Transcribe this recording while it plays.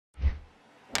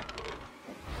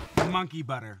monkey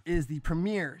butter is the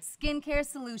premier skincare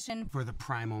solution for the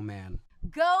primal man.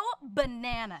 Go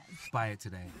bananas. Buy it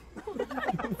today.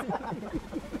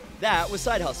 That was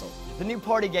Side Hustle, the new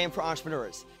party game for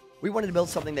entrepreneurs. We wanted to build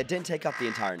something that didn't take up the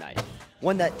entire night.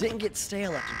 One that didn't get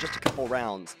stale after just a couple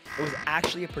rounds. It was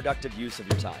actually a productive use of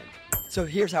your time. So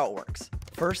here's how it works.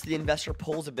 First, the investor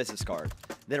pulls a business card,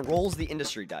 then rolls the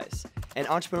industry dice, and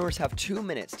entrepreneurs have 2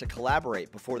 minutes to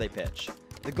collaborate before they pitch.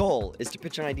 The goal is to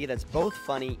pitch an idea that's both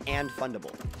funny and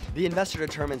fundable. The investor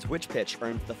determines which pitch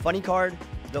earns the funny card,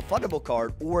 the fundable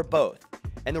card, or both.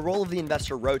 And the role of the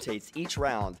investor rotates each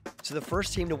round, so the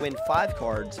first team to win 5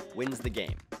 cards wins the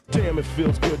game. Damn, it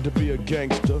feels good to be a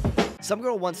gangster. Some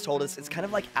girl once told us it's kind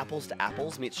of like Apples to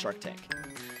Apples meets Shark Tank.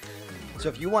 So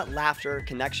if you want laughter,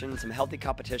 connection, some healthy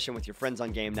competition with your friends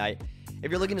on game night, if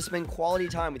you're looking to spend quality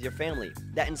time with your family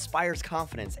that inspires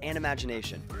confidence and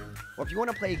imagination, or if you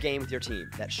want to play a game with your team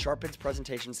that sharpens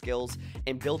presentation skills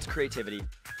and builds creativity,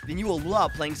 then you will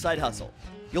love playing Side Hustle.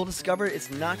 You'll discover it's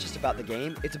not just about the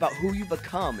game, it's about who you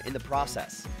become in the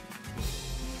process.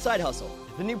 Side Hustle,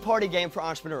 the new party game for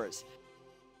entrepreneurs.